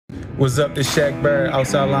What's up, this Shaq Barrett,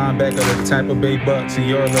 outside linebacker of the Tampa Bay Bucks, and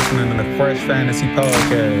you're listening to the Fresh Fantasy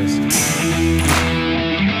Podcast.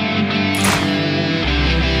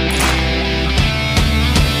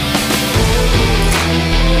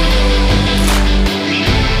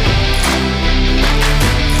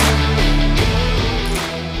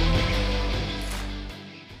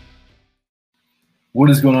 What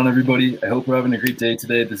is going on, everybody? I hope we're having a great day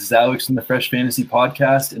today. This is Alex from the Fresh Fantasy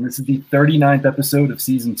Podcast, and this is the 39th episode of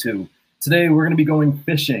Season 2. Today, we're going to be going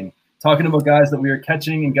fishing, talking about guys that we are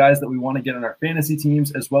catching and guys that we want to get on our fantasy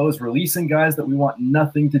teams, as well as releasing guys that we want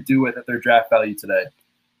nothing to do with at their draft value today.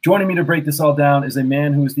 Joining me to break this all down is a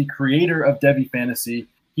man who is the creator of Devy Fantasy.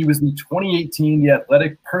 He was the 2018 The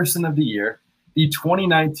Athletic Person of the Year, the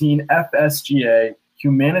 2019 FSGA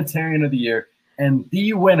Humanitarian of the Year, and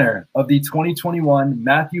the winner of the 2021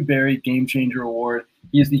 Matthew Berry Game Changer Award.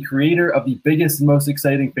 He is the creator of the biggest and most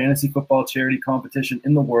exciting fantasy football charity competition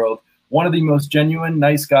in the world, one of the most genuine,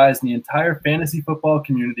 nice guys in the entire fantasy football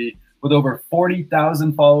community, with over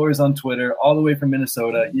 40,000 followers on Twitter, all the way from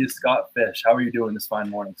Minnesota. He is Scott Fish. How are you doing this fine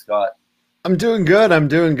morning, Scott? I'm doing good.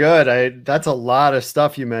 That's a lot of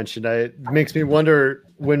stuff you mentioned. It makes me wonder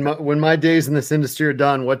when my days in this industry are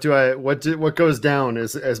done, what goes down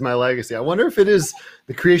as my legacy. I wonder if it is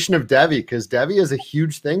the creation of Devy, because Devy is a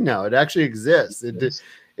huge thing now. It actually exists.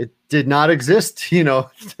 It did not exist,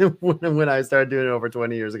 when I started doing it over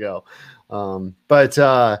 20 years ago.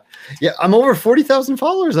 Yeah, I'm over 40,000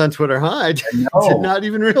 followers on Twitter, huh? I did not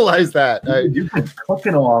even realize that. You've been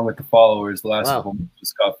cooking along with the followers the last couple months,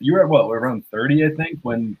 Scott. You were at what? We're around 30, I think,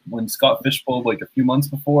 when Scott Fish pulled like a few months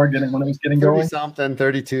before when it was getting 30 going. Something,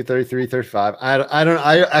 32, 33, 35.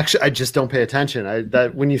 I just don't pay attention.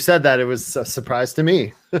 When you said that, it was a surprise to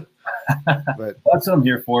me. But that's what I'm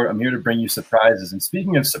here for. I'm here to bring you surprises. And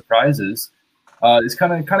speaking of surprises, it's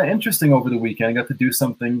kind of interesting over the weekend. I got to do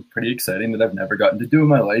something pretty exciting that I've never gotten to do in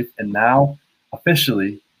my life. And now,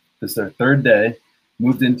 officially, this is our third day,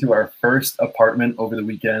 moved into our first apartment over the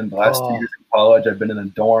weekend. The last 2 years in college, I've been in a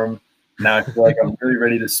dorm. Now I feel like I'm really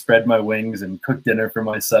ready to spread my wings and cook dinner for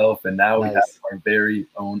myself. And now we have our very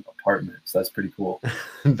own apartment. So that's pretty cool.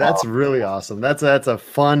 That's really awesome. That's a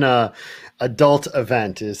fun adult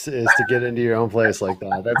event is to get into your own place like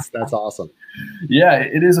that. That's awesome. Yeah,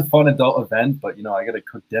 it is a fun adult event, but I got to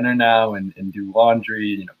cook dinner now and do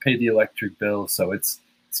laundry, pay the electric bill. So it's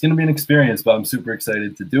going to be an experience, but I'm super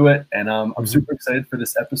excited to do it. And I'm super excited for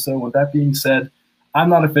this episode. With that being said, I'm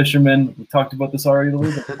not a fisherman. We talked about this already a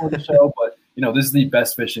little bit before the show, but this is the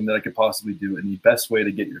best fishing that I could possibly do and the best way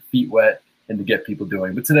to get your feet wet and to get people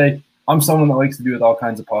doing. But today, I'm someone that likes to be with all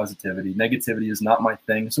kinds of positivity. Negativity is not my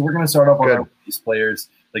thing. So we're going to start off on these players,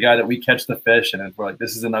 the guy that we catch the fish, and if we're like,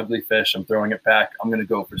 this is an ugly fish, I'm throwing it back, I'm going to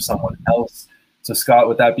go for someone else. So Scott,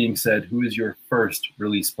 with that being said, who is your first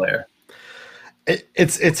release player?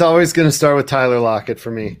 It's always going to start with Tyler Lockett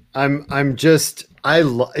for me. It's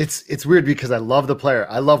weird because I love the player.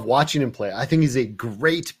 I love watching him play. I think he's a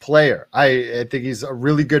great player. I think he's a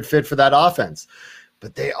really good fit for that offense.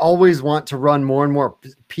 But they always want to run more and more.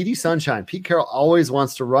 Pete Carroll always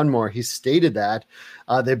wants to run more. He stated that.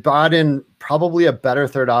 They brought in probably a better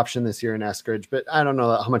third option this year in Eskridge, but I don't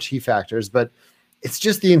know how much he factors. But it's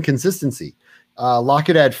just the inconsistency.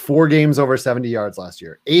 Lockett had 4 games over 70 yards last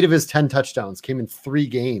year. 8 of his 10 touchdowns came in 3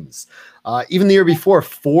 games. Even the year before,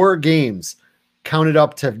 4 games counted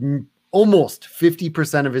up to almost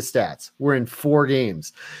 50% of his stats were in 4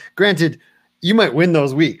 games. Granted, you might win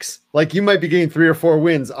those weeks. Like you might be getting 3 or 4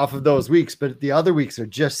 wins off of those weeks, but the other weeks are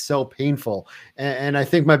just so painful. And I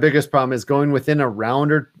think my biggest problem is going within a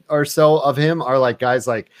round or so of him are like guys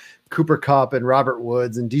like Cooper Kupp and Robert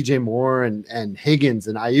Woods and DJ Moore and Higgins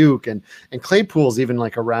and Ayuk and Claypool's even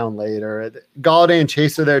like a round later. Galladay and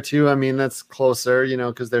Chase are there too. I mean, that's closer,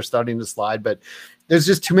 because they're starting to slide, but there's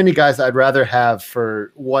just too many guys I'd rather have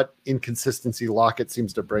for what inconsistency Lockett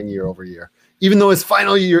seems to bring year over year, even though his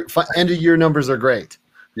final year, end of year numbers are great.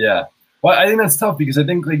 Yeah. Well, I think that's tough because I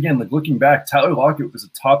think, again, looking back, Tyler Lockett was a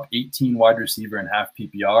top 18 wide receiver in half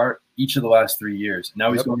PPR each of the last 3 years.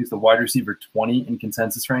 Now he's going to be the wide receiver 20 in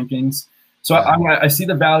consensus rankings. So I see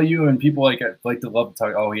the value, and people like to love to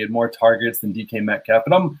talk. Oh, he had more targets than DK Metcalf,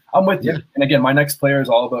 but I'm with you. And again, my next player is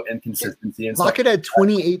all about inconsistency. And Lockett had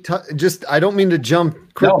 28. I don't mean to jump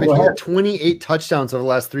quick, but he had 28 touchdowns over the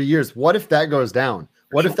last 3 years. What if that goes down?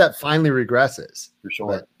 What if that finally regresses? For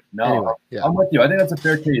sure. I'm with you. I think that's a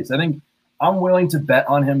fair case. I think I'm willing to bet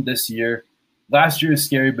on him this year. Last year is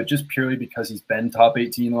scary, but just purely because he's been top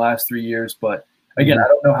 18 the last 3 years. But Again, I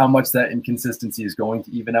don't know how much that inconsistency is going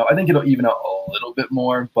to even out. I think it'll even out a little bit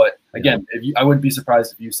more. But again, I wouldn't be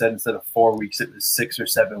surprised if you said instead of 4 weeks, it was 6 or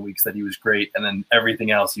 7 weeks that he was great. And then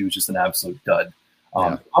everything else, he was just an absolute dud.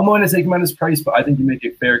 I'm willing to take him at his price, but I think you make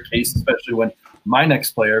a fair case, especially when my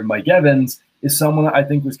next player, Mike Evans, is someone that I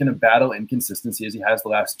think was going to battle inconsistency as he has the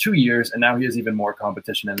last 2 years. And now he has even more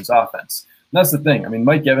competition in his offense. And that's the thing. I mean,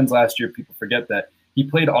 Mike Evans last year, people forget that he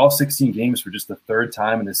played all 16 games for just the third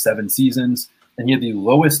time in his 7 seasons. And he had the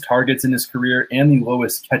lowest targets in his career and the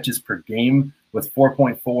lowest catches per game with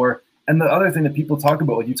 4.4. And the other thing that people talk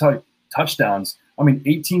about, like you talk touchdowns, I mean,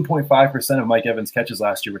 18.5% of Mike Evans' catches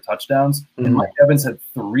last year were touchdowns. And Mike Evans had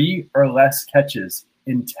 3 or less catches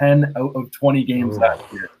in 10 out of 20 games last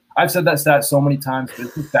year. I've said that stat so many times, but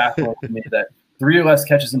it's just baffling to me that 3 or less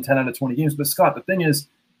catches in 10 out of 20 games. But Scott, the thing is,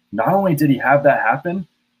 not only did he have that happen,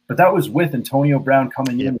 but that was with Antonio Brown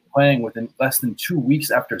coming in and playing within less than 2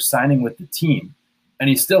 weeks after signing with the team. And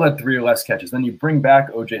he still had 3 or less catches. Then you bring back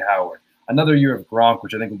O.J. Howard, another year of Gronk,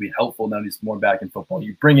 which I think will be helpful now he's more back in football.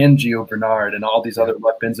 You bring in Gio Bernard and all these other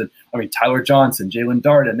weapons. And I mean, Tyler Johnson, Jalen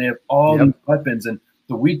Darden, they have all these weapons. And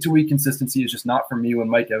the week-to-week consistency is just not for me when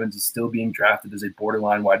Mike Evans is still being drafted as a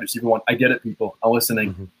borderline wide receiver one. I get it, people. I'm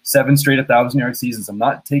listening. 7 straight 1,000-yard seasons. I'm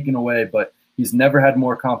not taking away, but he's never had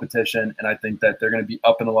more competition, and I think that they're going to be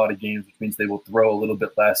up in a lot of games, which means they will throw a little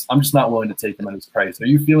bit less. I'm just not willing to take him at his price. Are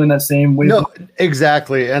you feeling that same way? No,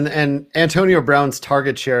 exactly. And Antonio Brown's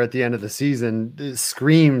target share at the end of the season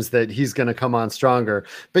screams that he's going to come on stronger.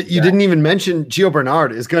 But you didn't even mention Gio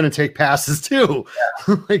Bernard is going to take passes too.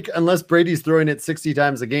 Like, unless Brady's throwing it 60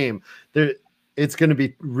 times a game, it's going to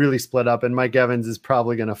be really split up, and Mike Evans is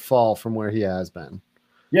probably going to fall from where he has been.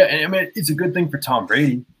 Yeah, and I mean, it's a good thing for Tom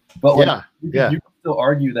Brady. But you can still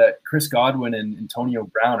argue that Chris Godwin and Antonio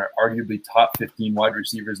Brown are arguably top 15 wide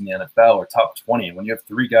receivers in the NFL or top 20. And when you have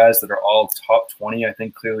 3 guys that are all top 20, I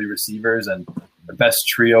think clearly receivers and the best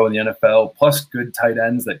trio in the NFL, plus good tight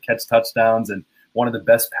ends that catch touchdowns and one of the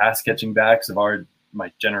best pass catching backs of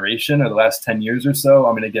my generation or the last 10 years or so.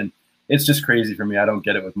 I mean, again, it's just crazy for me. I don't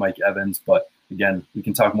get it with Mike Evans. But again, we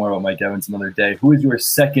can talk more about Mike Evans another day. Who is your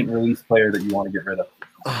second release player that you want to get rid of?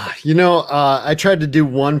 I tried to do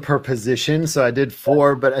 1 per position, so I did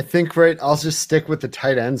 4, but I think I'll just stick with the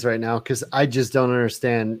tight ends right now because I just don't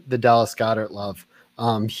understand the Dallas Goedert love.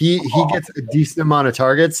 He gets a decent amount of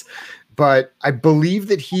targets, but I believe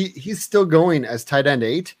that he's still going as tight end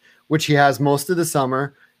 8, which he has most of the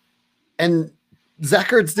summer, and Zach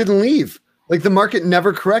Ertz didn't leave. Like, the market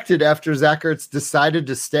never corrected after Zach Ertz decided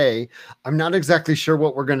to stay. I'm not exactly sure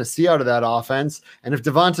what we're going to see out of that offense. And if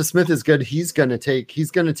Devonta Smith is good, he's going to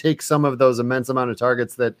take some of those immense amount of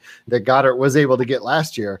targets that Goddard was able to get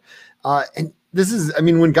last year. And this is, I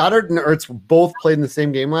mean, when Goddard and Ertz both played in the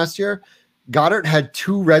same game last year, Goddard had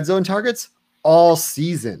 2 red zone targets all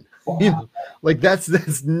season. Wow. Like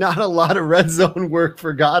that's not a lot of red zone work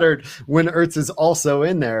for Goddard when Ertz is also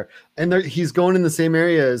in there. And he's going in the same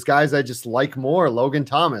area as guys I just like more, Logan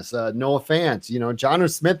Thomas, Noah Fant,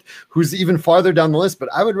 Jonnu Smith, who's even farther down the list, but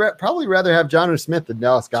I would probably rather have Jonnu Smith than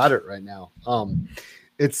Dallas Goedert right now.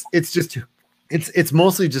 It's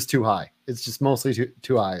mostly just too high. It's just mostly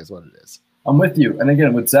too high is what it is. I'm with you. And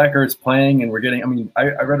again, with Zach Ertz playing and I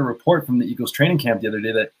read a report from the Eagles training camp the other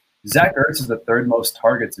day that Zach Ertz is the 3rd most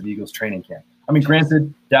targets of Eagles training camp. I mean,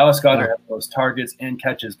 granted, Dallas Goedert has the most targets and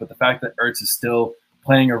catches, but the fact that Ertz is still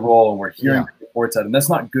playing a role and we're hearing reports out, and that's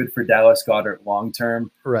not good for Dallas Goedert long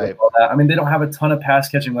term. Right. I mean, they don't have a ton of pass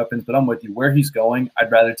catching weapons, but I'm with you. Where he's going,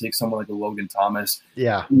 I'd rather take someone like a Logan Thomas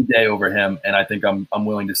any day over him, and I think I'm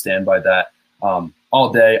willing to stand by that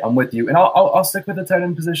all day. I'm with you, and I'll stick with the tight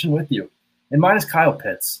end position with you. And mine is Kyle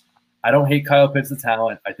Pitts. I don't hate Kyle Pitts, the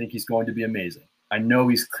talent. I think he's going to be amazing. I know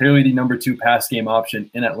he's clearly the number 2 pass game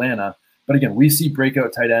option in Atlanta, but again, we see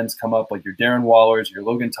breakout tight ends come up like your Darren Wallers, your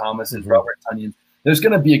Logan Thomases, Robert Tonyan. There's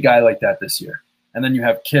going to be a guy like that this year. And then you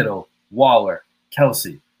have Kittle, Waller,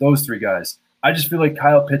 Kelsey, those 3 guys. I just feel like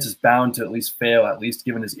Kyle Pitts is bound to at least fail, at least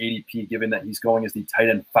given his ADP, given that he's going as the tight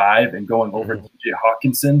end 5 and going over TJ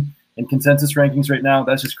Hawkinson in consensus rankings right now.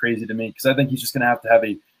 That's just crazy to me because I think he's just going to have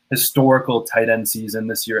a historical tight end season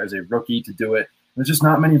this year as a rookie to do it. There's just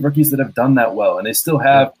not many rookies that have done that well. And they still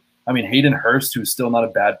have, I mean, Hayden Hurst, who's still not a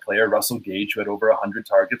bad player, Russell Gage, who had over 100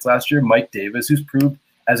 targets last year, Mike Davis, who's proved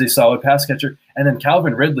as a solid pass catcher, and then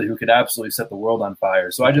Calvin Ridley, who could absolutely set the world on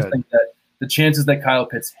fire. So I just think that the chances that Kyle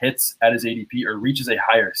Pitts hits at his ADP or reaches a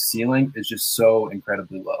higher ceiling is just so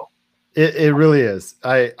incredibly low. It really is.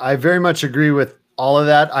 I very much agree with all of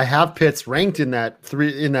that. I have Pitts ranked in that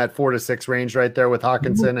 4 to 6 range right there with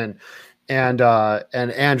Hawkinson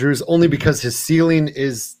and Andrews, only because his ceiling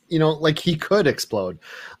is, like he could explode.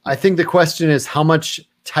 I think the question is how much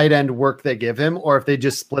tight end work they give him, or if they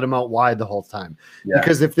just split him out wide the whole time. Yeah.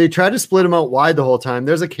 Because if they try to split him out wide the whole time,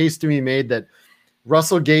 there's a case to be made that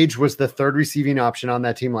Russell Gage was the third receiving option on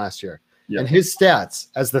that team last year. Yeah. And his stats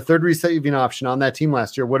as the third receiving option on that team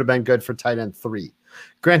last year would have been good for tight end 3.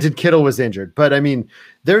 Granted, Kittle was injured, but I mean,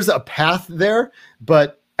 there's a path there,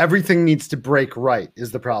 but everything needs to break right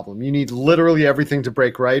is the problem. You need literally everything to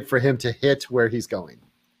break right for him to hit where he's going.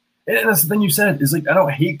 And that's the thing you said is like, I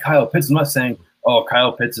don't hate Kyle Pitts. I'm not saying, oh,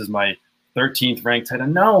 Kyle Pitts is my 13th ranked tight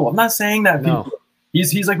end. No, I'm not saying that. No.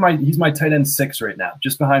 He's my tight end 6 right now,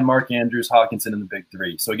 just behind Mark Andrews, Hockenson, and the big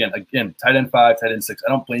 3. So again, tight end 5, tight end 6. I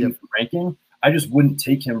don't blame him for ranking. I just wouldn't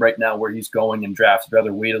take him right now where he's going in drafts. I'd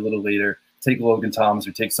rather wait a little later, take Logan Thomas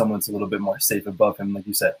or take someone that's a little bit more safe above him. Like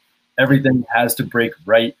you said, everything has to break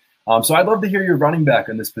right. So I'd love to hear your running back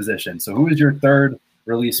in this position. So who is your third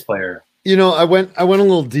release player? I went a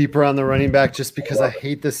little deeper on the running back just because I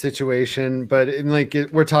hate this situation, but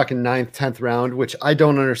we're talking 9th, 10th round, which I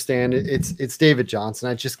don't understand. It's David Johnson.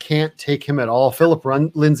 I just can't take him at all. Philip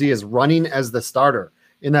Lindsay is running as the starter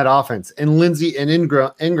in that offense, and Lindsay and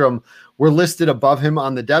Ingram were listed above him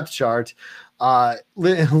on the depth chart.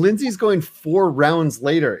 Lindsay's going 4 rounds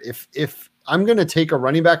later. If I'm going to take a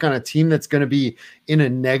running back on a team that's going to be in a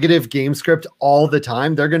negative game script all the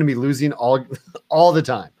time, they're going to be losing all the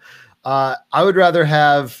time. I would rather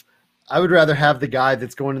have the guy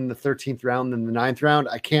that's going in the 13th round than the 9th round.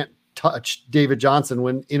 I can't touch David Johnson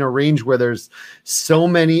when in a range where there's so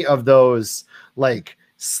many of those like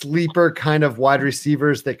sleeper kind of wide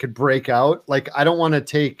receivers that could break out. Like, I don't want to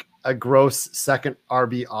take a gross second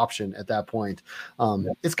RB option at that point.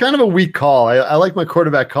 It's kind of a weak call. I like my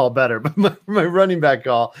quarterback call better, but my running back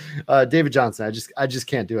call, David Johnson, I just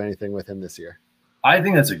can't do anything with him this year. I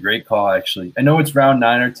think that's a great call, actually. I know it's round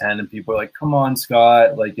 9 or 10, and people are like, come on,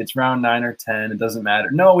 Scott, like it's round 9 or 10. It doesn't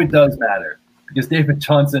matter. No, it does matter, because David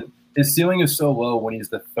Johnson, his ceiling is so low when he's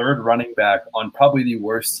the third running back on probably the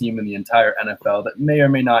worst team in the entire NFL that may or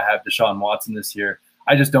may not have Deshaun Watson this year.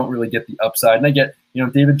 I just don't really get the upside. And I get,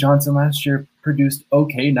 David Johnson last year produced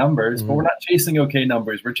okay numbers, but we're not chasing okay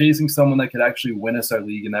numbers. We're chasing someone that could actually win us our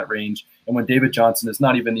league in that range. And when David Johnson is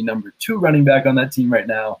not even the number 2 running back on that team right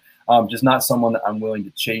now, just not someone that I'm willing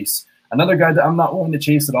to chase. Another guy that I'm not willing to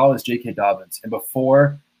chase at all is J.K. Dobbins. And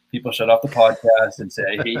before people shut off the podcast and say,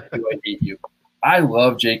 I hate you, I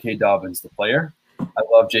love J.K. Dobbins, the player. I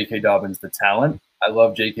love J.K. Dobbins, the talent. I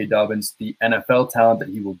love J.K. Dobbins, the NFL talent that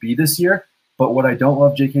he will be this year. But what I don't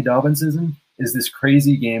love J.K. Dobbins is this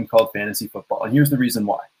crazy game called fantasy football. And here's the reason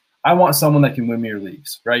why. I want someone that can win me your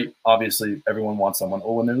leagues, right? Obviously, everyone wants someone who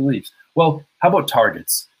will win their leagues. Well, how about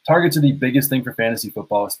targets? Targets are the biggest thing for fantasy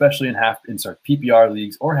football, especially in PPR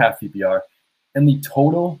leagues or half PPR. And the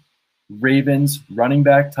total Ravens running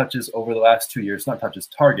back touches over the last 2 years, not touches,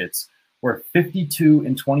 targets, were 52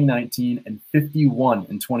 in 2019 and 51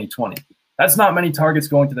 in 2020. That's not many targets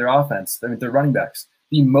going to their offense. They're running backs.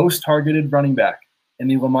 The most targeted running back in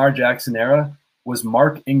the Lamar Jackson era was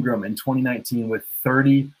Mark Ingram in 2019 with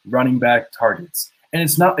 30 running back targets. And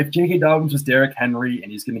it's not, if J.K. Dobbins was Derrick Henry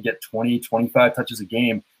and he's going to get 20, 25 touches a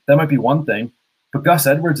game, that might be one thing. But Gus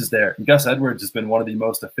Edwards is there. And Gus Edwards has been one of the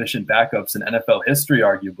most efficient backups in NFL history,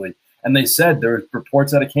 arguably. And they said, there were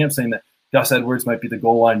reports out of camp saying that Gus Edwards might be the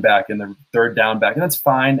goal line back and the third down back. And that's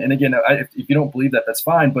fine. And again, if you don't believe that, that's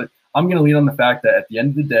fine. But I'm going to lean on the fact that at the end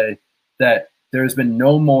of the day, that there has been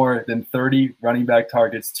no more than 30 running back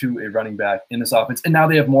targets to a running back in this offense. And now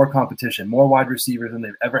they have more competition, more wide receivers than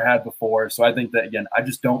they've ever had before. So I think that, again, I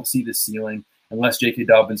just don't see the ceiling unless J.K.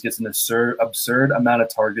 Dobbins gets an absurd amount of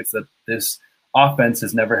targets that this offense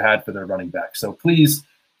has never had for their running back. So please,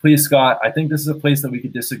 Scott, I think this is a place that we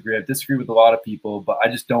could disagree. I disagree with a lot of people, but I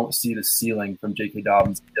just don't see the ceiling from J.K.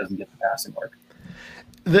 Dobbins if he doesn't get the passing mark.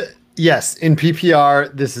 Yes, in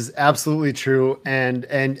PPR, this is absolutely true. And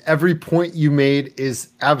every point you made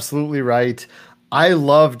is absolutely right. I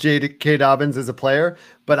love J.K. Dobbins as a player,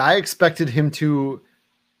 but I expected him to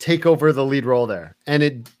take over the lead role there.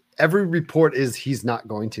 And every report is he's not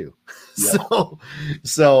going to. Yeah.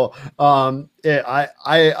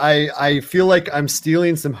 I feel like I'm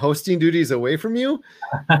stealing some hosting duties away from you,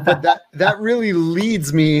 but that really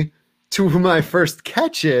leads me to who my first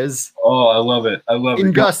catch is. Oh, I love it.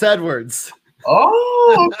 In Gus Edwards.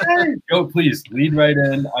 Oh, okay. Go, please. Lead right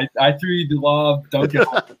in. I threw you the lob. Don't get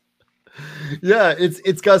Yeah,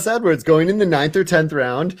 it's Gus Edwards going in the 9th or 10th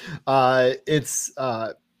round.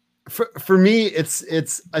 For me,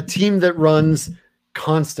 it's a team that runs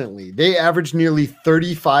constantly. They average nearly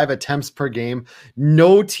 35 attempts per game.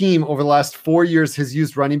 No team over the last 4 years has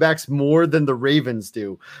used running backs more than the Ravens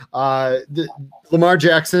do. Lamar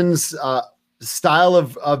Jackson's style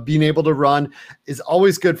of being able to run is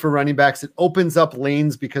always good for running backs. It opens up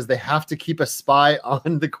lanes because they have to keep a spy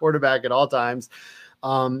on the quarterback at all times.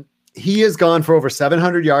 He has gone for over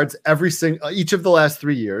 700 yards each of the last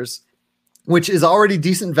 3 years, which is already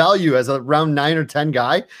decent value as a round 9 or 10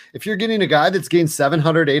 guy. If you're getting a guy that's gained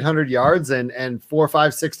 700, 800 yards and 4,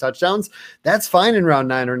 5, 6 touchdowns, that's fine in round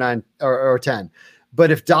 9 or 10. But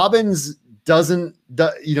if Dobbins doesn't,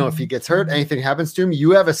 if he gets hurt, anything happens to him, you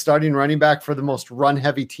have a starting running back for the most run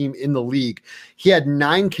heavy team in the league. He had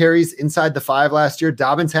 9 carries inside the 5 last year.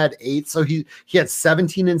 Dobbins had 8. So he had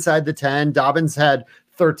 17 inside the 10. Dobbins had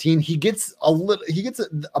 13. He gets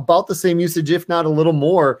about the same usage, if not a little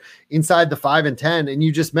more, inside the 5 and 10. And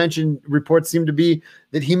you just mentioned reports seem to be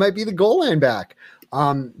that he might be the goal line back.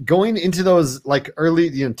 Going into those like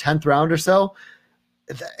early, 10th round or so,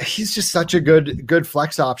 he's just such a good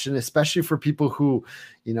flex option, especially for people who,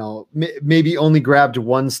 maybe only grabbed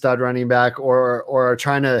one stud running back or are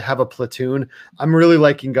trying to have a platoon. I'm really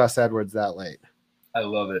liking Gus Edwards that late. I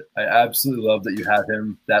love it. I absolutely love that you have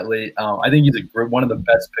him that late. I think he's one of the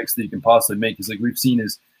best picks that you can possibly make. Because like we've seen,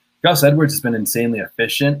 is Gus Edwards has been insanely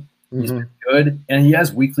efficient. He's been good, and he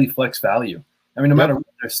has weekly flex value. I mean, no matter what,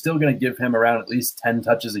 they're still going to give him around at least 10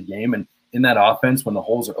 touches a game. And in that offense, when the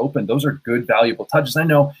holes are open, those are good, valuable touches. I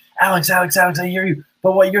know, Alex, I hear you.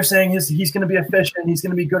 But what you're saying is he's going to be efficient. He's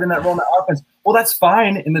going to be good in that role in the offense. Well, that's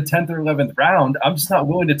fine in the 10th or 11th round. I'm just not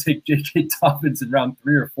willing to take J.K. Dobbins in round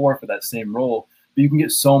 3 or 4 for that same role. But you can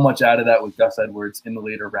get so much out of that with Gus Edwards in the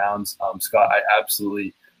later rounds. Scott, I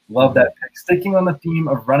absolutely love that pick. Sticking on the theme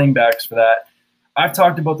of running backs for that, I've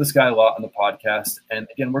talked about this guy a lot on the podcast. And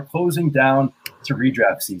again, we're closing down to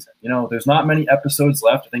redraft season. There's not many episodes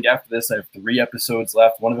left. I think after this, I have 3 episodes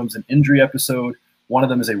left. One of them is an injury episode. One of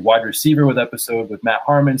them is a wide receiver episode with Matt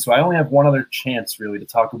Harmon. So I only have one other chance really to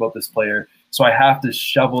talk about this player. So I have to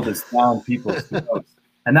shovel this down people's throats.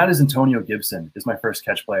 And that is Antonio Gibson is my first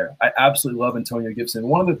catch player. I absolutely love Antonio Gibson.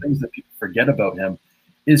 One of the things that people forget about him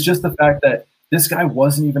is just the fact that this guy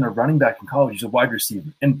wasn't even a running back in college. He's a wide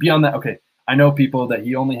receiver. And beyond that, okay, I know people that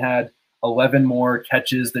he only had 11 more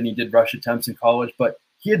catches than he did rush attempts in college, but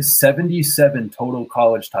he had 77 total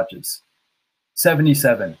college touches.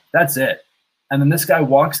 77. That's it. And then this guy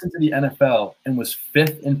walks into the NFL and was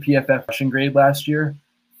 5th in PFF rushing grade last year,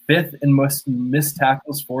 5th in missed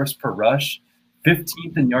tackles forced per rush,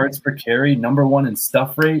 15th in yards per carry, number 1 in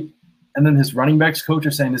stuff rate. And then his running backs coach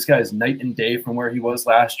are saying this guy is night and day from where he was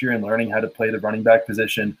last year and learning how to play the running back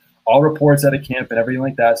position. All reports out of camp and everything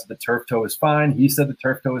like that. So the turf toe is fine. He said the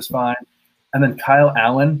turf toe is fine. And then Kyle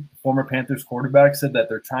Allen, former Panthers quarterback, said that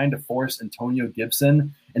they're trying to force Antonio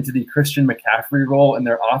Gibson into the Christian McCaffrey role in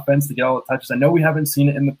their offense to get all the touches. I know we haven't seen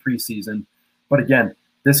it in the preseason, but again,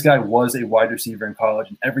 this guy was a wide receiver in college,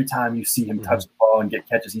 and every time you see him touch the ball and get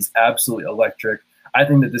catches, he's absolutely electric. I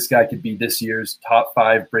think that this guy could be this year's top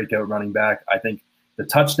 5 breakout running back. I think the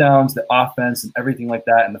touchdowns, the offense, and everything like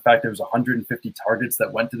that, and the fact there was 150 targets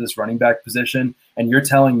that went to this running back position, and you're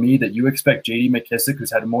telling me that you expect J.D. McKissic,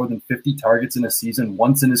 who's had more than 50 targets in a season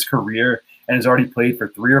once in his career and has already played for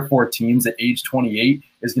 3 or 4 teams at age 28,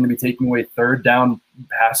 is going to be taking away third down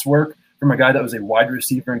pass work from a guy that was a wide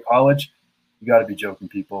receiver in college? You got to be joking,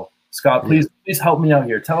 people. Scott, please help me out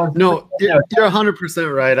here. Tell us. No, you're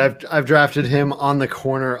 100% right. I've drafted him on the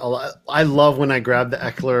corner a lot. I love when I grab the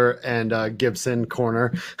Eckler and Gibson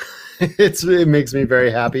corner. It makes me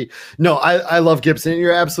very happy. No, I love Gibson.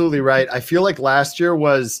 You're absolutely right. I feel like last year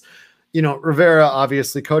was, Rivera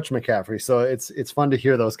obviously coached McCaffrey, so it's fun to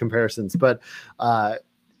hear those comparisons. But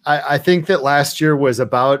I think that last year was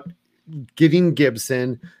about giving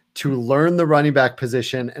Gibson to learn the running back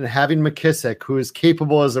position and having McKissic, who is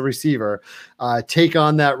capable as a receiver, take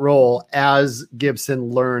on that role as Gibson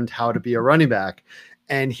learned how to be a running back.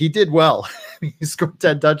 And he did well. He scored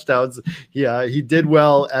 10 touchdowns. Yeah, he did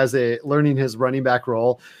well as learning his running back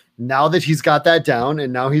role. Now that he's got that down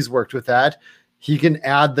and now he's worked with that, he can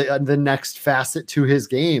add the next facet to his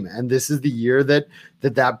game. And this is the year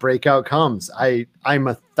that breakout comes. I'm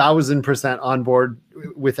 1,000% on board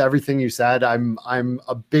with everything you said. I'm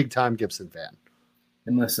a big time Gibson fan.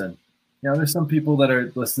 And listen, there's some people that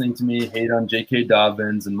are listening to me hate on J.K.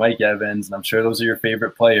 Dobbins and Mike Evans, and I'm sure those are your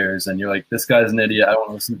favorite players. And you're like, this guy's an idiot. I don't want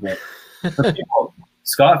to listen to him. For people,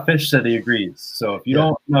 Scott Fish said he agrees. So if you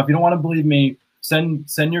don't want to believe me, send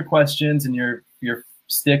your questions and your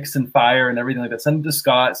sticks and fire and everything like that. Send it to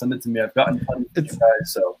Scott. Send it to me. I've gotten plenty of you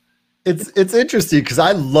guys. So It's interesting because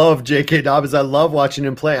I love J.K. Dobbins. I love watching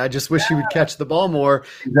him play. I just wish he would catch the ball more.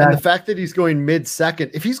 Exactly. And the fact that he's going mid-second,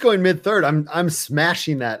 if he's going mid-third, I'm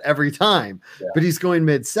smashing that every time. Yeah. But he's going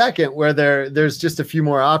mid-second where there's just a few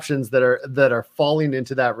more options that are falling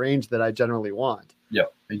into that range that I generally want. Yeah,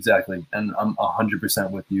 exactly. And I'm 100%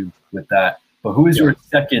 with you with that. But who is your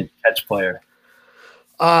second catch player?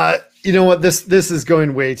 You know what? This is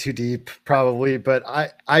going way too deep, probably, but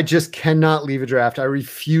I just cannot leave a draft. I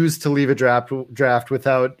refuse to leave a draft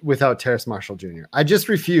without Terrace Marshall Jr. I just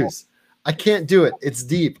refuse. I can't do it. It's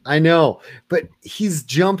deep. I know, but he's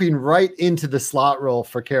jumping right into the slot role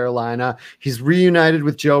for Carolina. He's reunited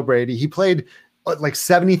with Joe Brady. He played like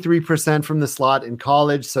 73% from the slot in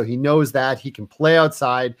college. So he knows that he can play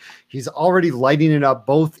outside. He's already lighting it up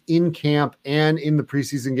both in camp and in the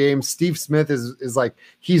preseason games. Steve Smith is like,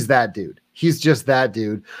 he's that dude. He's just that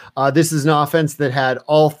dude. This is an offense that had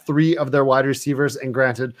all three of their wide receivers. And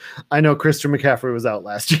granted, I know Christian McCaffrey was out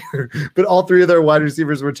last year, but all three of their wide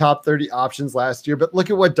receivers were top 30 options last year. But look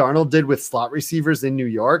at what Darnold did with slot receivers in New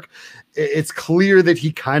York. It's clear that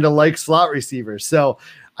he kind of likes slot receivers. So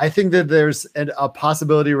I think that there's a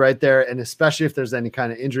possibility right there, and especially if there's any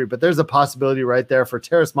kind of injury, but there's a possibility right there for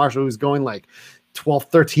Terrace Marshall, who's going like 12th,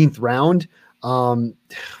 13th round,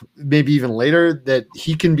 maybe even later, that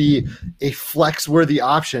he can be a flex-worthy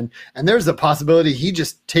option. And there's a possibility he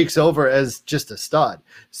just takes over as just a stud.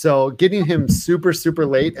 So getting him super, super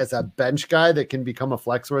late as a bench guy that can become a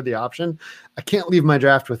flex-worthy option, I can't leave my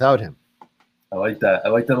draft without him. I like that. I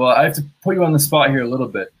like that a lot. I have to put you on the spot here a little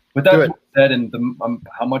bit. With that said, and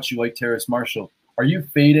how much you like Terrace Marshall, are you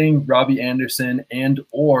fading Robbie Anderson and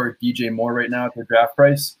or DJ Moore right now at their draft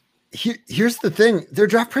price? Here's the thing: their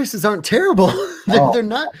draft prices aren't terrible. They're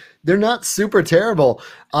not super terrible.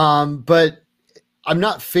 But I'm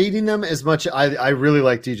not fading them as much. I really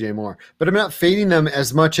like DJ Moore, but I'm not fading them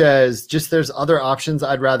as much as just there's other options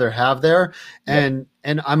I'd rather have there. And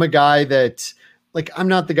I'm a guy that. Like, I'm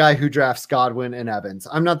not the guy who drafts Godwin and Evans.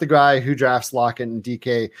 I'm not the guy who drafts Lockett and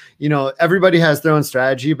DK. You know, everybody has their own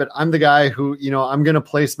strategy, but I'm the guy who, you know, I'm going to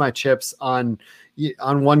place my chips on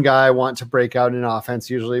one guy I want to break out in offense.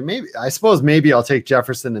 Usually, maybe I'll take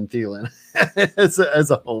Jefferson and Thielen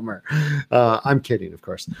as a homer. I'm kidding, of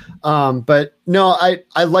course. But no,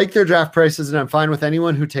 I like their draft prices, and I'm fine with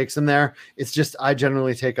anyone who takes them there. It's just I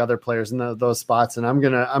generally take other players in those spots, and I'm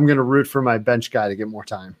gonna root for my bench guy to get more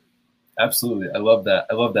time. Absolutely. I love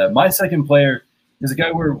that. My second player is a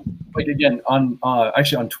guy where, like, again, on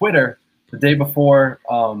Twitter, the day before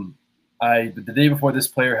this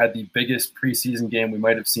player had the biggest preseason game we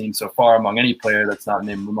might have seen so far among any player that's not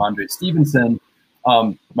named Ramondre Stevenson.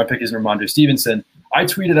 My pick is Ramondre Stevenson. I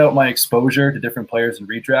tweeted out my exposure to different players in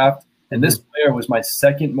redraft, and this player was my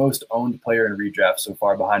second most owned player in redraft so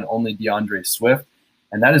far, behind only DeAndre Swift.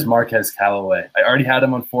 And that is Marquez Callaway. I already had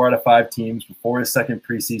him on 4 out of 5 teams before his second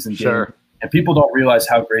preseason game. Sure. And people don't realize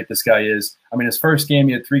how great this guy is. I mean, his first game,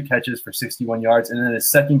 he had 3 catches for 61 yards. And then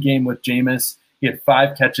his second game with Jameis, he had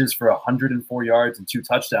 5 catches for 104 yards and 2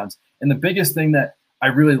 touchdowns. And the biggest thing that I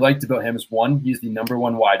really liked about him is, one, he's the number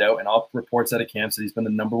 1 wideout. And all reports out of camp said he's been the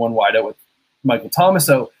number 1 wideout with Michael Thomas.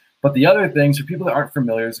 But the other things, for people that aren't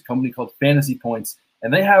familiar, is a company called Fantasy Points.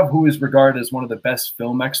 And they have who is regarded as one of the best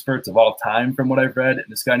film experts of all time, from what I've read, and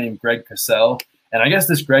this guy named Greg Cosell. And I guess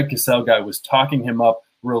this Greg Cosell guy was talking him up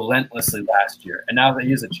relentlessly last year. And now that he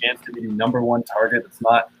has a chance to be the number 1 target, that's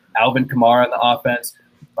not Alvin Kamara in the offense.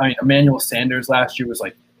 I mean, Emmanuel Sanders last year was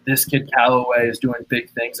like, this kid Callaway is doing big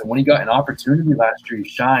things. And when he got an opportunity last year, he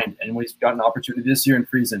shined. And when he's got an opportunity this year in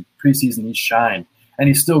preseason, he shined. And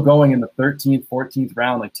he's still going in the 13th, 14th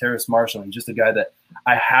round like Terrace Marshall. He's just a guy that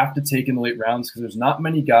I have to take in the late rounds because there's not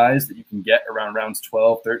many guys that you can get around rounds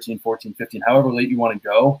 12, 13, 14, 15, however late you want to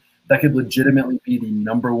go, that could legitimately be the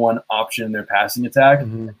number 1 option in their passing attack.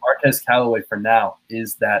 Mm-hmm. Marquez Callaway, for now,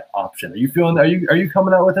 is that option. Are you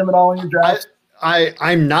coming out with him at all in your draft?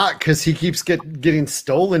 I'm not, because he keeps getting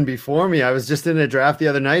stolen before me. I was just in a draft the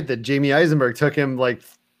other night that Jamie Eisenberg took him like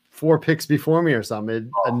 4 picks before me or something. It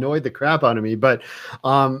annoyed the crap out of me. But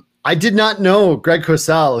I did not know Greg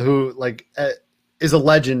Cosell, who is a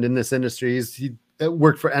legend in this industry. He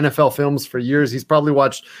worked for NFL Films for years. He's probably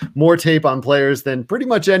watched more tape on players than pretty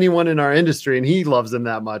much anyone in our industry, and he loves them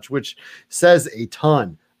that much, which says a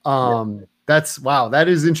ton. That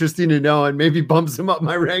is interesting to know, and maybe bumps him up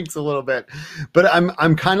my ranks a little bit. But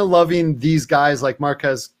I'm kind of loving these guys like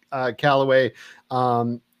Marquez Callaway.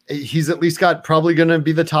 He's at least probably going to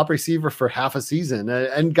be the top receiver for half a season.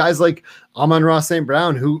 And guys like Amon-Ra St.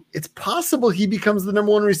 Brown, who it's possible he becomes the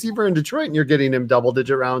number 1 receiver in Detroit, and you're getting him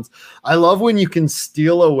double-digit rounds. I love when you can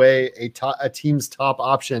steal away a team's top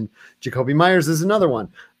option. Jacoby Myers is another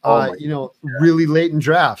one. really late in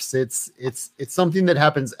drafts. It's something that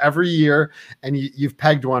happens every year, and you've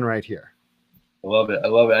pegged one right here. I love it.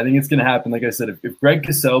 I think it's going to happen. Like I said, if Greg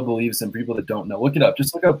Cosell believes in, people that don't know, look it up.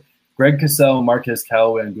 Just look up Greg Cosell and Marquez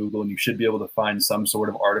Callaway on Google, and you should be able to find some sort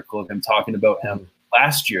of article of him talking about him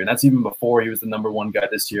last year. And that's even before he was the #1 guy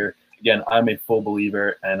this year. Again, I'm a full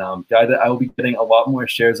believer and guy that I will be getting a lot more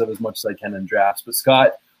shares of as much as I can in drafts. But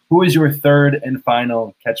Scott, who is your third and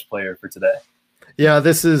final catch player for today? Yeah,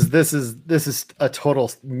 this is a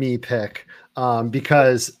total me pick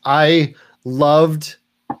because I loved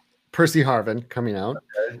Percy Harvin coming out,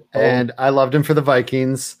 and I loved him for the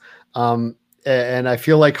Vikings. And I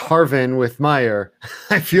feel like Harvin with Meyer,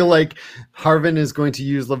 I feel like Harvin is going to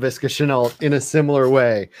use Laviska Shenault in a similar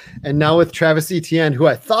way. And now with Travis Etienne, who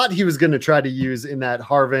I thought he was going to try to use in that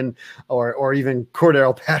Harvin or even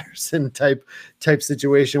Cordero Patterson type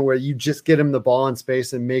situation where you just get him the ball in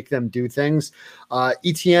space and make them do things.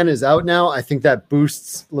 Etienne is out now. I think that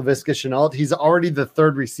boosts Laviska Shenault. He's already the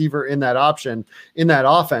third receiver in that option, in that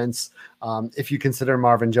offense. If you consider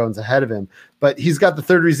Marvin Jones ahead of him, but he's got the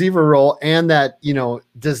third receiver role and that,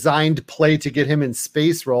 designed play to get him in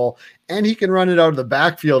space role, and he can run it out of the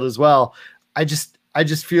backfield as well. I just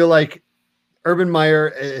feel like Urban Meyer,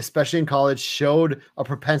 especially in college, showed a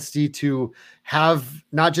propensity to have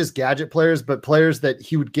not just gadget players, but players that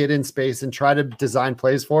he would get in space and try to design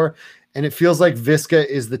plays for. And it feels like Viska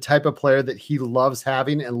is the type of player that he loves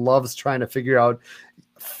having and loves trying to figure out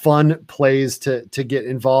fun plays to get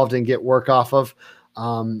involved and get work off of.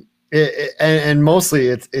 And mostly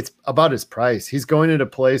it's about his price. He's going at a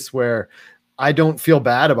place where I don't feel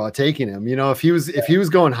bad about taking him. If he was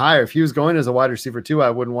going higher, if he was going as a wide receiver 2,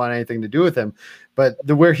 I wouldn't want anything to do with him. But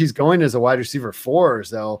where he's going as a wide receiver 4,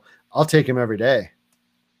 so I'll take him every day.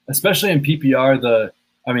 Especially in PPR, the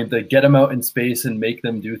get him out in space and make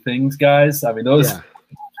them do things, guys.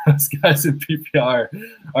 Those guys in PPR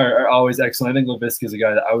are always excellent. I think Laviska is a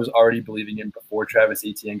guy that I was already believing in before Travis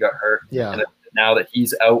Etienne got hurt. Yeah. And now that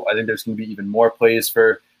he's out, I think there's going to be even more plays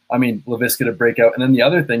for, Laviska to break out. And then the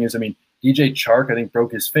other thing is, DJ Chark, I think,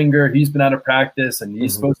 broke his finger. He's been out of practice, and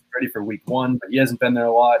he's supposed to be ready for week 1, but he hasn't been there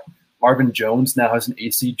a lot. Marvin Jones now has an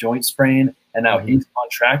AC joint sprain, and now he's on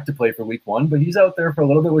track to play for week 1, but he's out there for a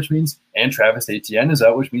little bit, which means, and Travis Etienne is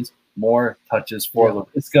out, which means more touches for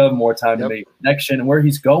Laviska, more time to make a connection. And where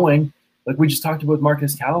he's going, like we just talked about with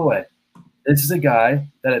Marquez Callaway, this is a guy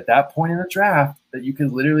that at that point in the draft that you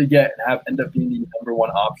could literally get and have end up being the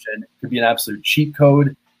 #1 option. It could be an absolute cheat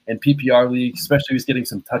code in PPR leagues, especially if he's getting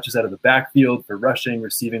some touches out of the backfield for rushing,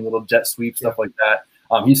 receiving, little jet sweep, stuff like that.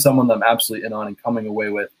 He's someone that I'm absolutely in on and coming away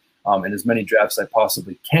with in as many drafts as I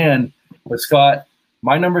possibly can. But Scott,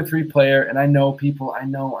 my number 3 player, and I know people, I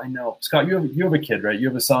know. Scott, you have a kid, right? You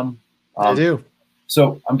have a son? I do.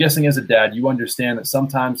 So I'm guessing as a dad, you understand that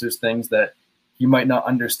sometimes there's things that you might not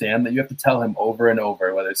understand that you have to tell him over and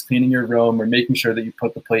over, whether it's cleaning your room or making sure that you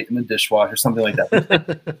put the plate in the dishwasher, something like that.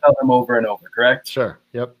 Tell him over and over, correct? Sure.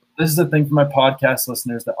 Yep. This is the thing for my podcast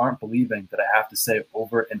listeners that aren't believing that I have to say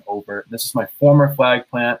over and over. This is my former flag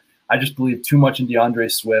plant. I just believe too much in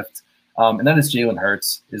DeAndre Swift. And that is Jalen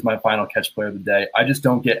Hurts is my final catch player of the day. I just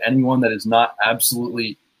don't get anyone that is not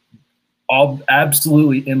absolutely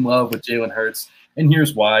in love with Jalen Hurts. And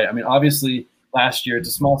here's why. Obviously, last year, it's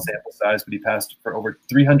a small sample size, but he passed for over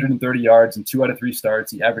 330 yards in 2 out of 3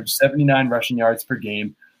 starts. He averaged 79 rushing yards per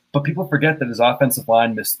game. But people forget that his offensive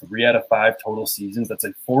line missed 3 out of 5 total seasons. That's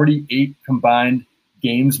like 48 combined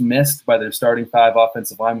games missed by their starting 5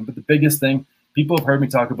 offensive linemen. But the biggest thing, people have heard me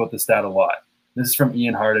talk about this stat a lot. This is from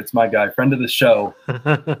Ian Hart. It's my guy, friend of the show.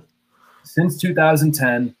 Since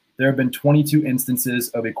 2010, there have been 22 instances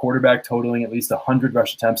of a quarterback totaling at least 100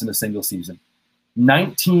 rush attempts in a single season.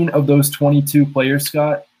 19 of those 22 players,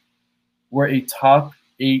 Scott, were a top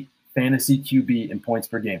 8 fantasy QB in points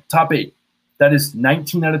per game. Top 8. That is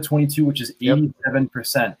 19 out of 22, which is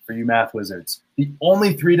 87% for you math wizards. The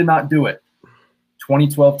only 3 to not do it,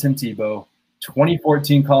 2012 Tim Tebow,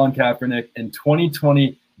 2014 Colin Kaepernick, and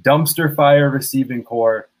 2020 dumpster fire receiving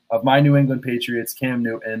core of my New England Patriots, Cam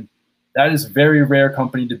Newton. That is very rare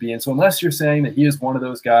company to be in. So unless you're saying that he is one of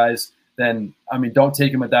those guys, then, don't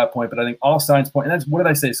take him at that point. But I think all signs point, and that's, what did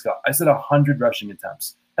I say, Scott? I said 100 rushing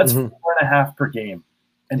attempts. That's 4.5 per game.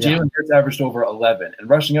 And Jalen Hurts averaged over 11. And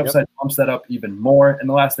rushing upside bumps that up even more. And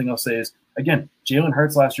the last thing I'll say is, again, Jalen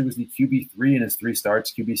Hurts last year was the QB3 in his 3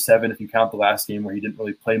 starts, QB7 if you count the last game where he didn't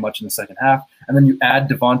really play much in the second half. And then you add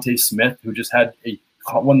Devontae Smith, who just had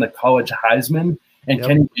won the college Heisman, and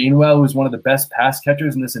Kenny Gainwell, who was one of the best pass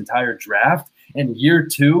catchers in this entire draft in year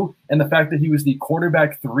 2. And the fact that he was the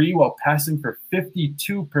quarterback 3 while passing for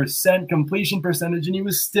 52% completion percentage, and he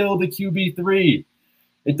was still the QB3.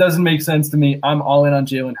 It doesn't make sense to me. I'm all in on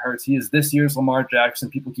Jalen Hurts. He is this year's Lamar Jackson.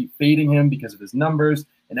 People keep fading him because of his numbers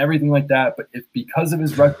and everything like that. But if because of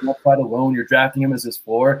his rushing upside alone, you're drafting him as his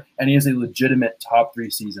floor, and he is a legitimate top 3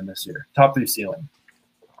 season this year, top 3 ceiling.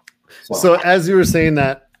 So as you were saying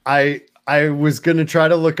that, I was going to try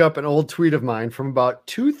to look up an old tweet of mine from about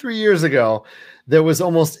 2-3 years ago that was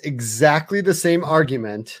almost exactly the same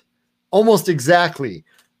argument, almost exactly,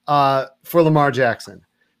 for Lamar Jackson.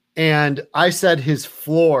 And I said his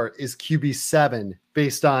floor is QB7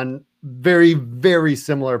 based on very, very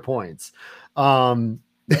similar points.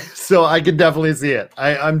 So I can definitely see it.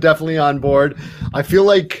 I'm definitely on board. I feel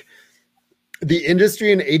like the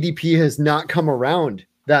industry and ADP has not come around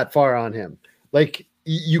that far on him. Like,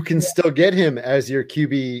 you can still get him as your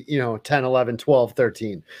QB, 10, 11, 12,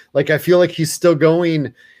 13. Like, I feel like he's still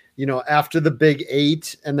going, after the big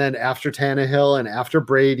 8, and then after Tannehill and after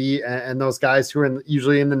Brady and those guys who are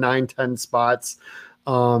usually in the 9, 10 spots.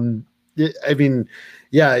 It's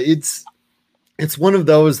one of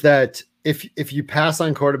those that if you pass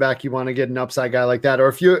on quarterback, you want to get an upside guy like that, or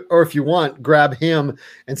if you want, grab him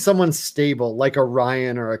and someone stable like a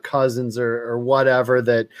Ryan or a Cousins or whatever.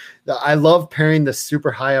 That I love pairing the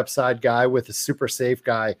super high upside guy with a super safe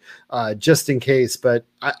guy, just in case. But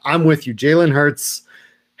I'm with you. Jalen Hurts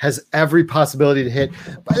has every possibility to hit.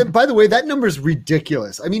 By the way, that number is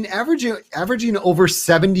ridiculous. I mean, averaging over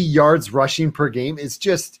 70 yards rushing per game is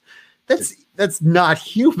just that's not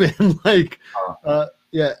human.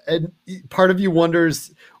 Yeah, and part of you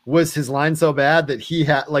wonders, was his line so bad that he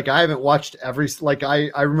had, like, I haven't watched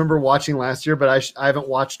I remember watching last year, but I haven't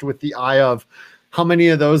watched with the eye of how many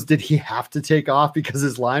of those did he have to take off because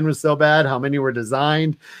his line was so bad? How many were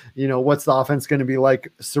designed? What's the offense going to be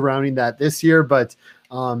like surrounding that this year? But,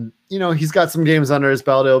 he's got some games under his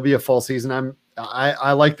belt. It'll be a full season.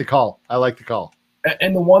 I like the call. I like the call.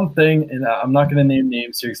 And the one thing, and I'm not going to name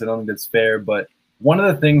names here because I don't think that's fair, but one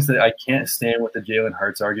of the things that I can't stand with the Jalen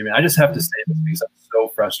Hurts argument, I just have to say this because I'm so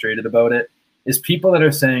frustrated about it, is people that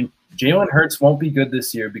are saying Jalen Hurts won't be good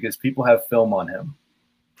this year because people have film on him.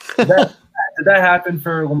 Did that happen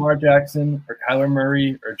for Lamar Jackson or Kyler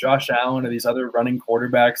Murray or Josh Allen or these other running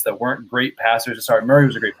quarterbacks that weren't great passers to start? Murray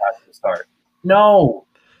was a great passer to start. No,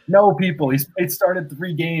 people. He's started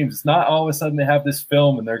 3 games. It's not all of a sudden they have this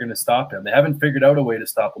film and they're going to stop him. They haven't figured out a way to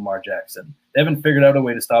stop Lamar Jackson. They haven't figured out a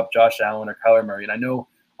way to stop Josh Allen or Kyler Murray. And I know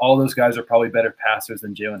all those guys are probably better passers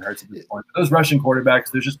than Jalen Hurts at this point. But those rushing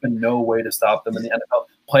quarterbacks, there's just been no way to stop them in the NFL.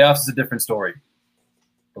 Playoffs is a different story.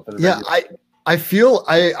 Yeah, I feel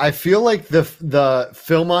like the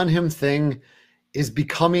film on him thing is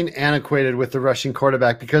becoming antiquated with the rushing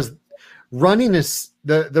quarterback, because running is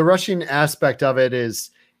the rushing aspect of it is,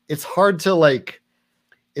 it's hard to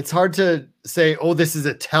say, oh, this is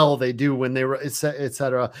a tell they do when they, et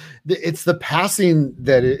cetera. It's the passing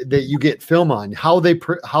that you get film on, how they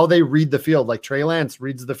read the field. Like Trey Lance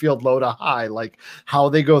reads the field low to high, like how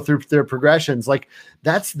they go through their progressions. Like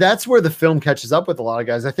that's where the film catches up with a lot of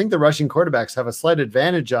guys. I think the rushing quarterbacks have a slight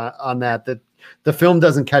advantage on that the film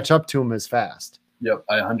doesn't catch up to them as fast. Yep,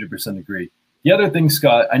 I 100% agree. The other thing,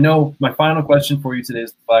 Scott, I know my final question for you today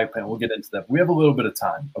is the flag plant. We'll get into that. But we have a little bit of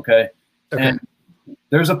time, okay? And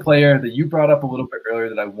there's a player that you brought up a little bit earlier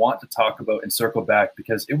that I want to talk about and circle back,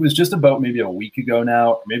 because it was just about maybe a week ago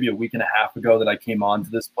now, or maybe a week and a half ago, that I came on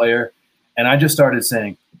to this player. And I just started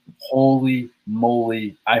saying, holy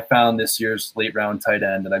moly, I found this year's late round tight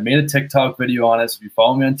end. And I made a TikTok video on it. So if you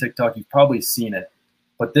follow me on TikTok, you've probably seen it.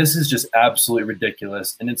 But this is just absolutely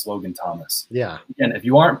ridiculous, and it's Logan Thomas. Yeah. And if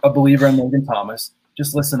you aren't a believer in Logan Thomas,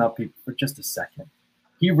 just listen up for just a second.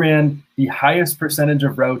 He ran the highest percentage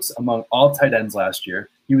of routes among all tight ends last year.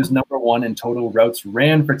 He was number 1 in total routes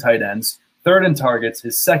ran for tight ends, 3rd in targets,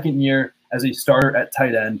 his 2nd year as a starter at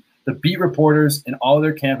tight end. The beat reporters in all of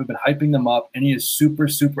their camp have been hyping them up, and he is super,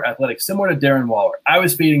 super athletic, similar to Darren Waller. I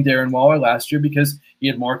was fading Darren Waller last year because he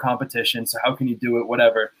had more competition, so how can he do it,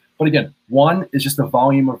 whatever. But again, one is just the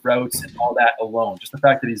volume of routes and all that alone. Just the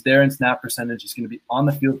fact that he's there in snap percentage, he's going to be on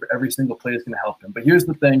the field for every single play is going to help him. But here's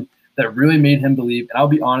the thing that really made him believe, and I'll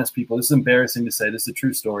be honest, people, this is embarrassing to say, this is a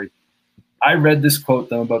true story. I read this quote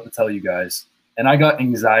that I'm about to tell you guys, and I got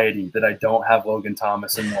anxiety that I don't have Logan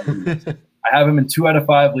Thomas in my leagues. I have him in 2 out of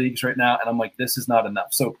 5 leagues right now, and I'm like, this is not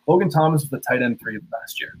enough. So Logan Thomas was the tight end 3 of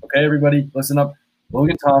last year. Okay, everybody, listen up.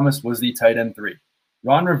 Logan Thomas was the tight end 3.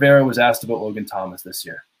 Ron Rivera was asked about Logan Thomas this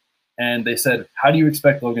year. And they said, how do you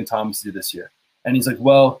expect Logan Thomas to do this year? And he's like,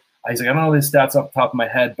 I don't know his stats off the top of my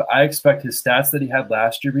head, but I expect his stats that he had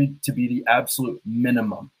last year to be the absolute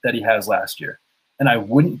minimum that he has last year. And I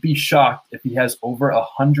wouldn't be shocked if he has over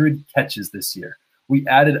 100 catches this year, We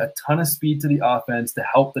added a ton of speed to the offense to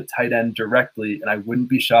help the tight end directly, and I wouldn't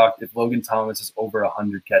be shocked if Logan Thomas is over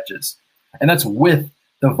 100 catches. And that's with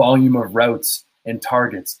the volume of routes and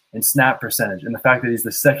targets and snap percentage, and the fact that he's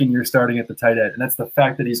the second year starting at the tight end, and that's the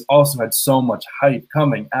fact that he's also had so much hype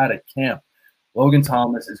coming out of camp. Logan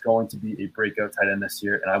Thomas is going to be a breakout tight end this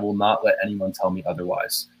year, and I will not let anyone tell me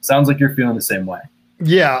otherwise. Sounds like you're feeling the same way.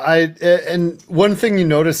 Yeah, and one thing you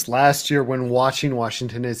noticed last year when watching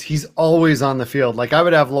Washington is he's always on the field. Like I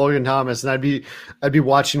would have Logan Thomas, and I'd be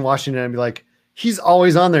watching Washington, and I'd be like, he's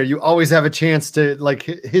always on there. You always have a chance to, like,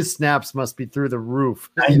 his snaps must be through the roof.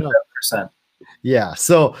 97%. Yeah.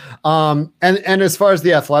 So, and as far as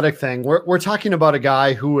the athletic thing, we're talking about a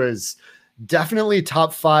guy who is definitely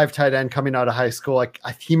top 5 tight end coming out of high school. Like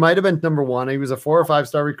he might have been number 1. He was a 4 or 5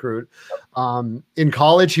 star recruit. In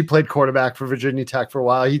college, he played quarterback for Virginia Tech for a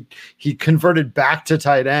while. He converted back to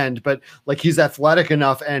tight end, but like he's athletic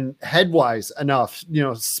enough and headwise enough,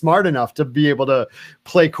 smart enough to be able to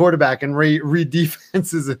play quarterback and read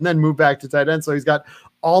defenses and then move back to tight end. So he's got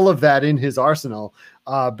all of that in his arsenal.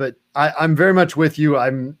 But I'm very much with you.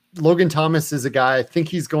 Logan Thomas is a guy, I think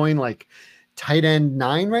he's going like tight end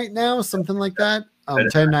 9 right now, something like that.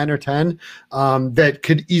 10, 9 or 10, that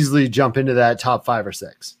could easily jump into that top 5 or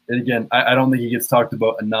 6. And again, I don't think he gets talked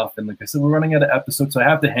about enough. And like I said, we're running out of episodes, so I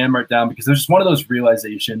have to hammer it down because there's just one of those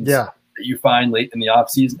realizations that you find late in the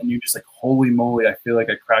offseason, and you're just like, holy moly, I feel like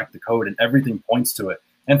I cracked the code, and everything points to it.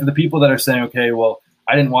 And for the people that are saying, okay, well,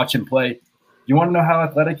 I didn't watch him play, you want to know how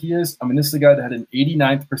athletic he is? I mean, this is a guy that had an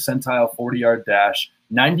 89th percentile 40-yard dash,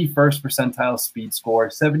 91st percentile speed score,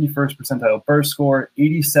 71st percentile burst score,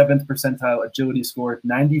 87th percentile agility score,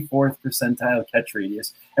 94th percentile catch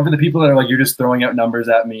radius. And for the people that are like, you're just throwing out numbers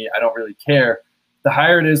at me, I don't really care. The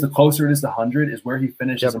higher it is, the closer it is to 100 is where he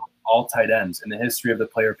finishes among all tight ends in the history of the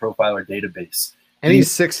player profiler database. And he's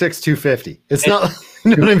 6'6", 250. It's not,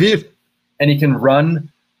 you know what I mean? And he can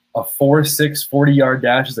run a 4.6 40-yard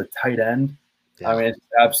dash as a tight end. I mean, it's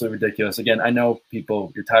absolutely ridiculous. Again, I know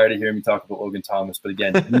people, you're tired of hearing me talk about Logan Thomas, but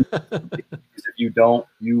again, if you don't,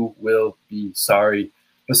 you will be sorry.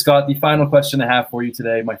 But Scott, the final question I have for you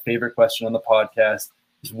today, my favorite question on the podcast,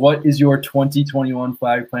 is what is your 2021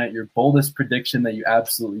 flag plant, your boldest prediction that you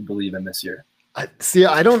absolutely believe in this year? I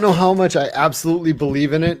don't know how much I absolutely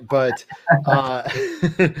believe in it, but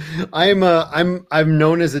I'm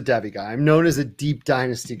known as a Devy guy. I'm known as a deep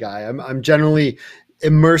dynasty guy. I'm generally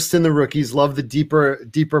immersed in the rookies, love the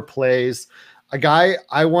deeper plays. A guy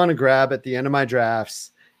I want to grab at the end of my drafts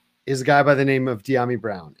is a guy by the name of Dyami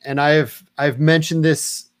Brown. And I've mentioned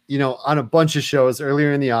this, on a bunch of shows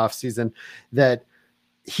earlier in the offseason that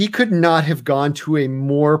he could not have gone to a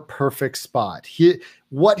more perfect spot.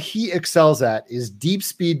 What he excels at is deep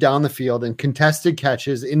speed down the field and contested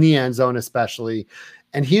catches in the end zone, especially.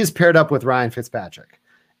 And he is paired up with Ryan Fitzpatrick.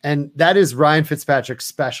 And that is Ryan Fitzpatrick's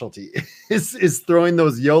specialty is throwing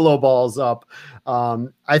those YOLO balls up.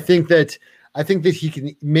 I think that he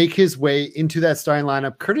can make his way into that starting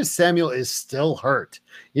lineup. Curtis Samuel is still hurt.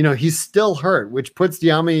 He's still hurt, which puts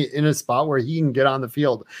Dyami in a spot where he can get on the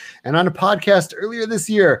field. And on a podcast earlier this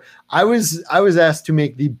year, I was asked to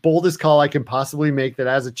make the boldest call I can possibly make that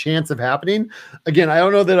has a chance of happening. Again, I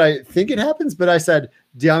don't know that I think it happens, but I said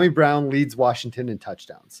Dyami Brown leads Washington in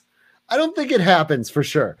touchdowns. I don't think it happens for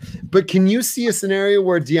sure, but can you see a scenario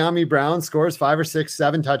where Dyami Brown scores 5 or 6,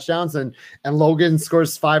 7 touchdowns and Logan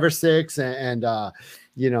scores 5 or 6 and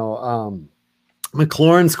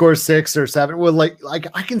McLaurin scores 6 or 7? Well, like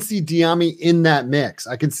I can see Dyami in that mix.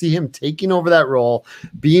 I can see him taking over that role,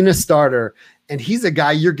 being a starter, and he's a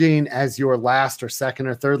guy you're getting as your last or second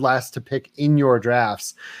or third last to pick in your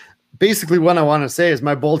drafts. Basically, what I want to say is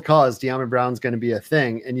my bold call is Dyami Brown's going to be a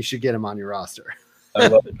thing, and you should get him on your roster. I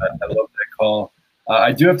love that. I love that call.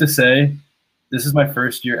 I do have to say, this is my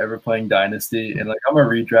first year ever playing Dynasty, and I'm a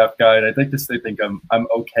redraft guy, and I think they think I'm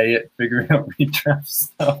okay at figuring out redraft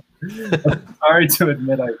stuff. I'm sorry to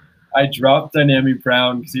admit, I dropped Dyami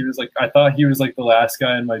Brown because I thought he was the last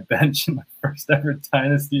guy on my bench in my first ever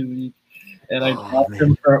Dynasty league, and I dropped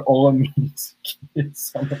him for Olamide.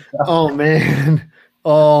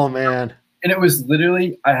 Oh man. And it was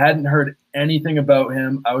literally, I hadn't heard anything about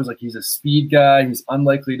him. I was like, he's a speed guy. He's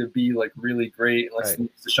unlikely to be really great unless he's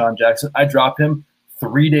Deshaun Jackson. I drop him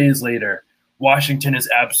 3 days later. Washington is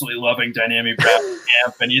absolutely loving Dyami Brown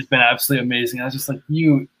camp, and he's been absolutely amazing. I was just like,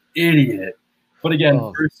 you idiot. But again,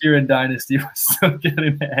 first year in Dynasty, we're still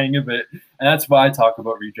getting the hang of it. And that's why I talk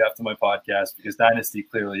about redraft on my podcast, because Dynasty,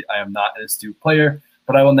 clearly, I am not an astute player.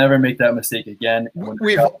 but I will never make that mistake again.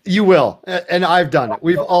 You will, and I've done it.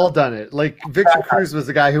 We've all done it. Like Victor Cruz was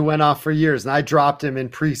the guy who went off for years, and I dropped him in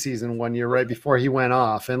preseason one year right before he went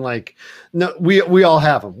off. And like, no, we all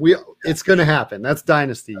have him. It's going to happen. That's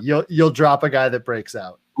dynasty. You'll drop a guy that breaks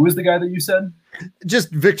out. Who was the guy that you said? Just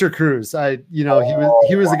Victor Cruz. He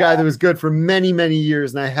was the guy that was good for many, many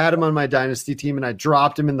years, and I had him on my dynasty team, and I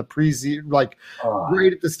dropped him in the preseason, like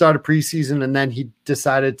right at the start of preseason, and then he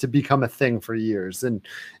decided to become a thing for years. And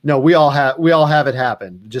no, we all have it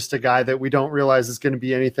happen. Just a guy that we don't realize is going to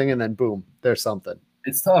be anything, and then boom, there's something.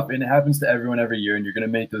 It's tough, and it happens to everyone every year, and you're going to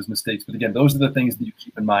make those mistakes. But again, those are the things that you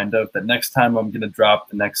keep in mind of that next time I'm going to drop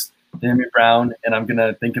the next Damien Brown, and I'm going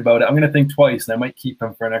to think about it. I'm going to think twice, and I might keep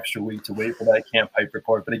him for an extra week to wait for that camp hype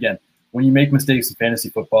report. But again, when you make mistakes in fantasy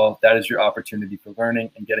football, that is your opportunity for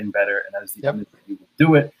learning and getting better, and that is the only way you will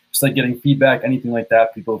do it. Just like getting feedback, anything like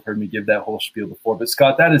that. People have heard me give that whole spiel before. But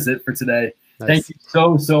Scott, that is it for today. Nice. Thank you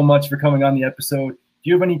so much for coming on the episode. Do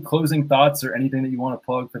you have any closing thoughts or anything that you want to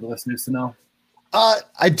plug for the listeners to know?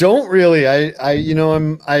 I don't really. I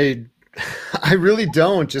really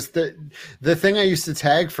don't. Just the thing I used to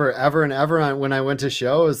tag forever and ever on when I went to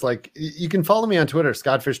show is like, you can follow me on Twitter,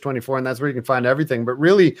 Scottfish24, and that's where you can find everything. But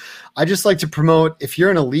really, I just like to promote, if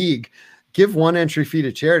you're in a league, give one entry fee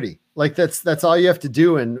to charity. Like that's all you have to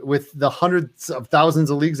do. And with the hundreds of thousands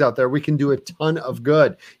of leagues out there, we can do a ton of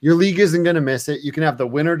good. Your league isn't going to miss it. You can have the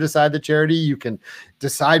winner decide the charity. You can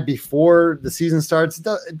decide before the season starts.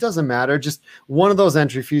 It doesn't matter. Just one of those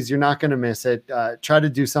entry fees. You're not going to miss it. Try to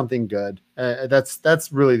do something good.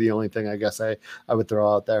 That's really the only thing I guess I would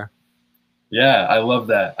throw out there. Yeah, I love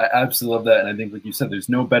that. I absolutely love that. And I think, like you said, there's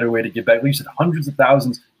no better way to give back. Like you said, hundreds of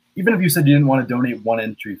thousands. Even if you said you didn't want to donate one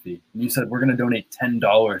entry fee, and you said we're going to donate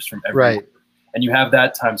 $10 from every right. year, and you have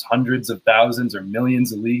that times hundreds of thousands or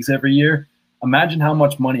millions of leagues every year, imagine how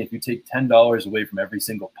much money if you take $10 away from every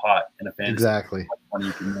single pot in a fantasy. Exactly. How much money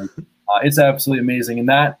you can make. It's absolutely amazing. And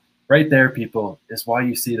that right there, people, is why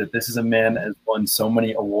you see that this is a man that has won so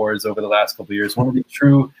many awards over the last couple of years. One of the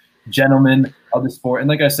true gentlemen of the sport. And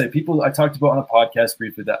like I said, I talked about on a podcast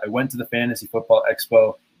briefly that I went to the Fantasy Football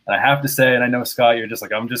Expo. And I have to say, and I know, Scott, you're just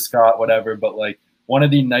like, I'm just Scott, whatever, but like one of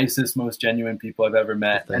the nicest, most genuine people I've ever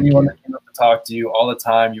met. Anyone that came up to talk to you all the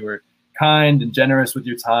time, you were kind and generous with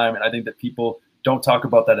your time. And I think that people don't talk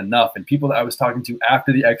about that enough. And people that I was talking to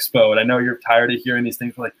after the expo, and I know you're tired of hearing these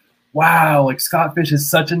things, were like, wow, like Scott Fish is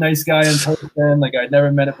such a nice guy in person. Like I'd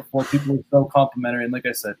never met it before. People were so complimentary. And like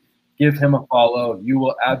I said, give him a follow. You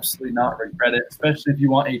will absolutely not regret it, especially if you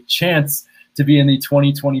want a chance to be in the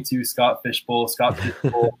 2022 Scott Fish Bowl. Scott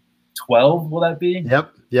Fish Bowl 12, will that be?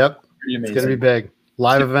 Yep. Pretty amazing. It's going to be big.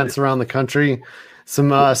 Live events around the country.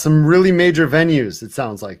 Some really major venues, it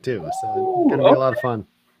sounds like, too. So it's going to be a lot of fun.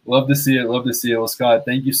 Love to see it. Well, Scott,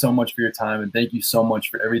 thank you so much for your time, and thank you so much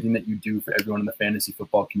for everything that you do for everyone in the fantasy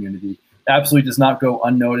football community. It absolutely does not go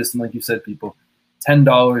unnoticed. And like you said, people,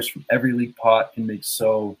 $10 from every league pot can make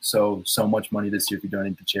so much money this year if you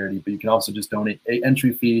donate to charity. But you can also just donate an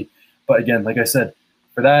entry fee. But again, like I said,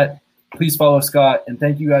 for that, please follow Scott. And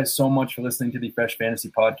thank you guys so much for listening to the Fresh Fantasy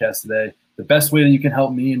Podcast today. The best way that you can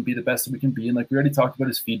help me and be the best that we can be, and like we already talked about,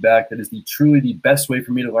 is feedback. That is truly the best way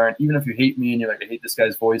for me to learn. Even if you hate me and you're like, I hate this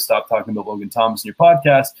guy's voice, stop talking about Logan Thomas in your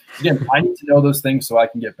podcast. Again, I need to know those things so I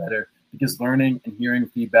can get better, because learning and hearing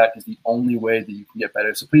feedback is the only way that you can get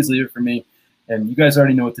better. So please leave it for me. And you guys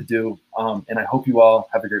already know what to do. And I hope you all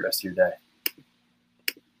have a great rest of your day.